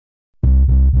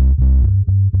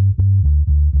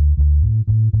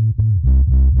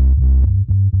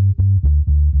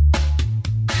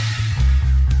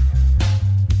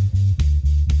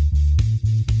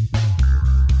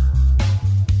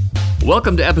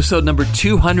Welcome to episode number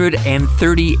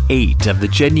 238 of the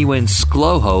Genuine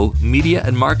ScLoHo Media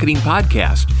and Marketing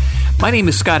Podcast. My name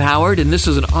is Scott Howard, and this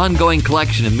is an ongoing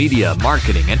collection of media,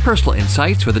 marketing, and personal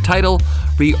insights with the title,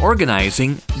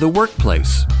 ReOrganizing the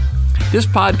Workplace. This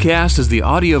podcast is the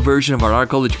audio version of our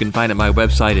article that you can find at my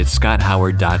website at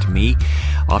scotthoward.me.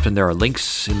 Often there are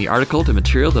links in the article to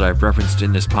material that I've referenced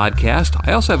in this podcast.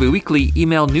 I also have a weekly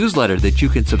email newsletter that you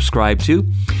can subscribe to.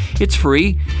 It's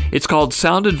free. It's called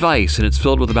Sound Advice, and it's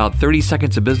filled with about 30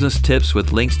 seconds of business tips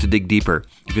with links to dig deeper.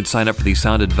 You can sign up for the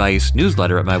Sound Advice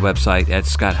newsletter at my website at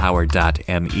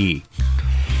scotthoward.me.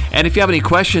 And if you have any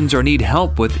questions or need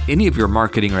help with any of your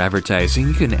marketing or advertising,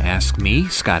 you can ask me,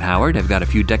 Scott Howard. I've got a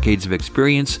few decades of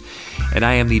experience, and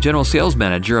I am the general sales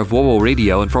manager of WOWO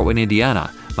Radio in Fort Wayne,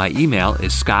 Indiana. My email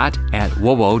is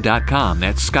scott@wowo.com.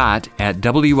 That's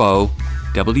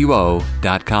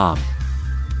scott@wowo.com.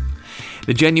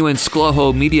 The Genuine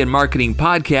ScLoHo Media and Marketing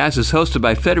Podcast is hosted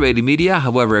by Federated Media.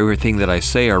 However, everything that I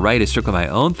say or write is strictly my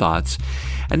own thoughts,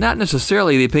 and not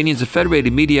necessarily the opinions of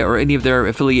Federated Media or any of their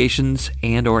affiliations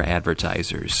and or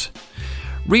advertisers.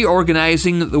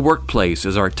 Reorganizing the workplace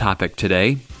is our topic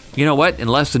today. You know what? In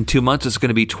less than 2 months, it's going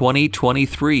to be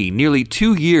 2023, nearly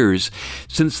 2 years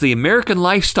since the American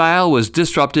lifestyle was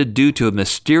disrupted due to a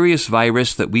mysterious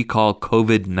virus that we call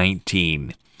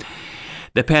COVID-19.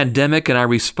 The pandemic and our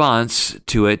response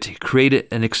to it created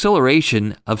an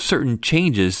acceleration of certain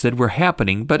changes that were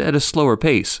happening, but at a slower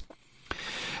pace.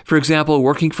 For example,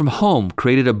 working from home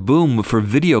created a boom for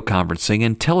video conferencing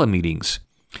and telemeetings.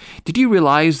 Did you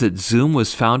realize that Zoom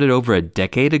was founded over a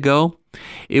decade ago?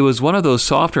 It was one of those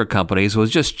software companies that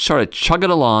was just sort of chugging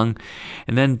along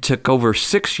and then took over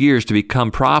 6 years to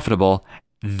become profitable.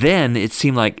 Then it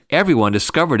seemed like everyone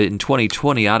discovered it in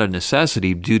 2020 out of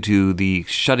necessity due to the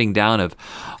shutting down of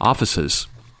offices.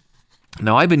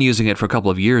 Now, I've been using it for a couple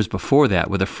of years before that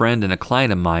with a friend and a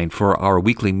client of mine for our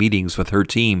weekly meetings with her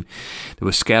team that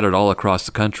was scattered all across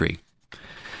the country.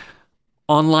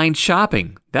 Online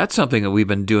shopping. That's something that we've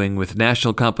been doing with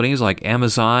national companies like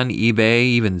Amazon, eBay,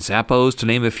 even Zappos, to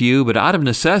name a few. But out of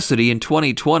necessity in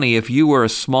 2020, if you were a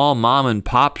small mom and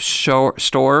pop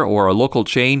store or a local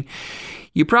chain,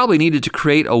 you probably needed to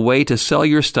create a way to sell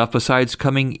your stuff besides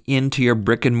coming into your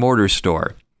brick and mortar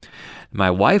store. My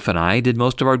wife and I did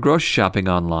most of our grocery shopping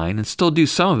online and still do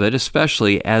some of it,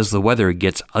 especially as the weather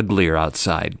gets uglier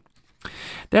outside.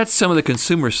 That's some of the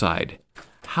consumer side.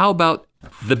 How about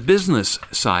the business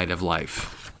side of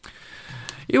life?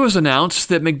 It was announced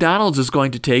that McDonald's is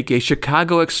going to take a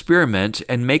Chicago experiment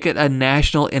and make it a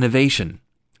national innovation.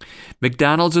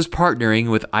 McDonald's is partnering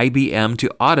with IBM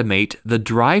to automate the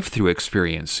drive-thru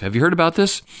experience. Have you heard about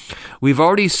this? We've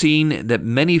already seen that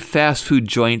many fast food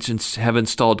joints have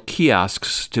installed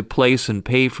kiosks to place and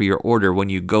pay for your order when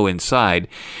you go inside.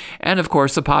 And of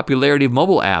course, the popularity of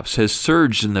mobile apps has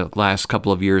surged in the last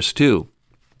couple of years too.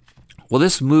 Well,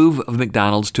 this move of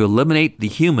McDonald's to eliminate the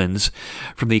humans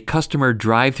from the customer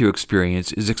drive-thru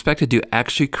experience is expected to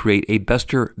actually create a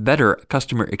better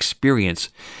customer experience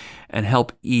and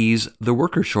help ease the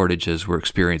worker shortages we're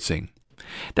experiencing.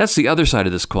 That's the other side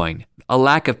of this coin. A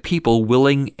lack of people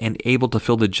willing and able to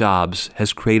fill the jobs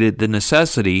has created the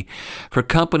necessity for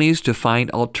companies to find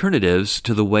alternatives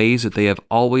to the ways that they have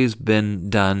always been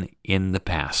done in the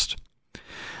past.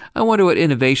 I wonder what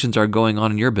innovations are going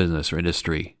on in your business or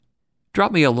industry.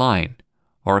 Drop me a line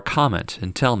or a comment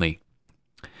and tell me.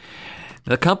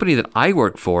 The company that I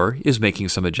work for is making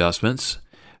some adjustments.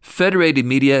 Federated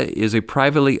Media is a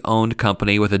privately owned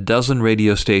company with a dozen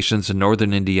radio stations in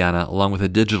northern Indiana, along with a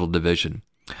digital division.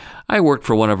 I worked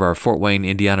for one of our Fort Wayne,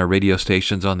 Indiana radio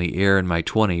stations on the air in my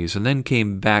 20s, and then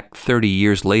came back 30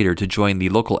 years later to join the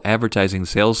local advertising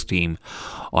sales team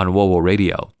on WOWO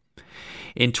Radio.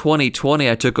 In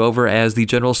 2020, I took over as the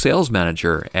general sales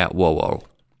manager at WOWO.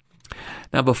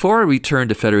 Now, before I returned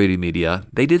to Federated Media,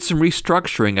 they did some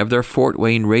restructuring of their Fort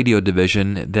Wayne radio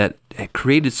division that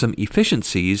created some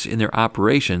efficiencies in their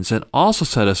operations and also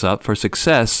set us up for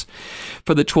success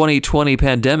for the 2020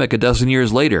 pandemic a dozen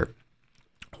years later.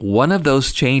 One of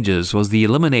those changes was the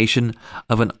elimination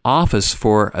of an office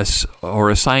or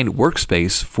assigned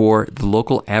workspace for the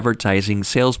local advertising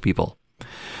salespeople.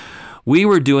 We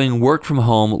were doing work from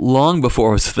home long before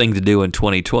it was a thing to do in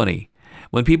 2020.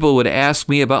 When people would ask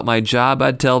me about my job,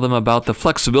 I'd tell them about the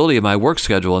flexibility of my work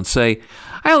schedule and say,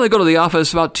 I only go to the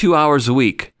office about 2 hours a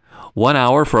week. 1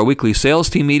 hour for a weekly sales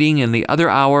team meeting, and the other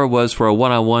hour was for a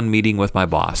one-on-one meeting with my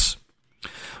boss.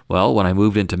 Well, when I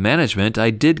moved into management,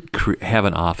 I did have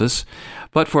an office,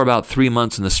 but for about 3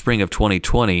 months in the spring of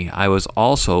 2020, I was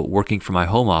also working from my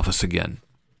home office again.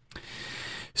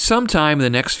 Sometime in the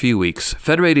next few weeks,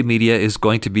 Federated Media is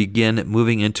going to begin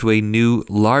moving into a new,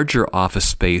 larger office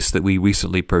space that we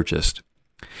recently purchased.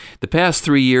 The past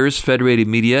 3 years, Federated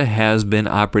Media has been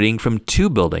operating from 2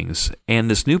 buildings, and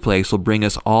this new place will bring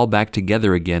us all back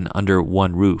together again under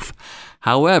one roof.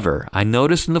 However, I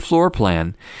noticed in the floor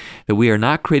plan that we are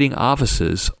not creating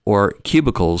offices or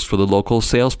cubicles for the local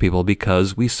salespeople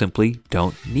because we simply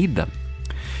don't need them.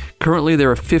 Currently, there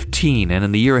are 15, and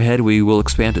in the year ahead, we will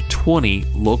expand to 20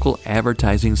 local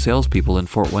advertising salespeople in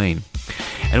Fort Wayne.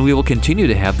 And we will continue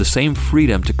to have the same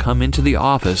freedom to come into the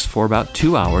office for about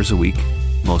 2 hours a week,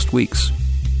 most weeks.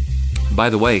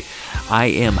 By the way, I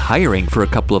am hiring for a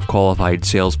couple of qualified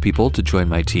salespeople to join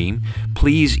my team.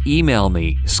 Please email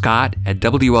me,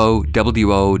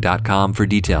 scott@wowo.com for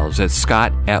details. That's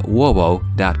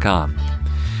scott@wowo.com.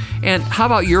 And how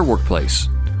about your workplace?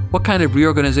 What kind of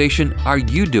reorganization are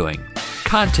you doing?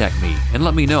 Contact me and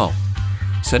let me know.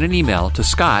 Send an email to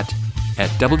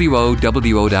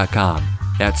scott@wowo.com.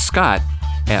 That's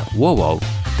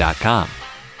scott@wowo.com.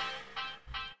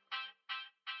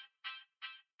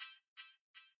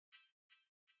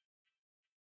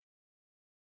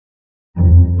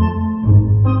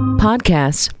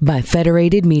 Podcasts by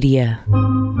Federated Media.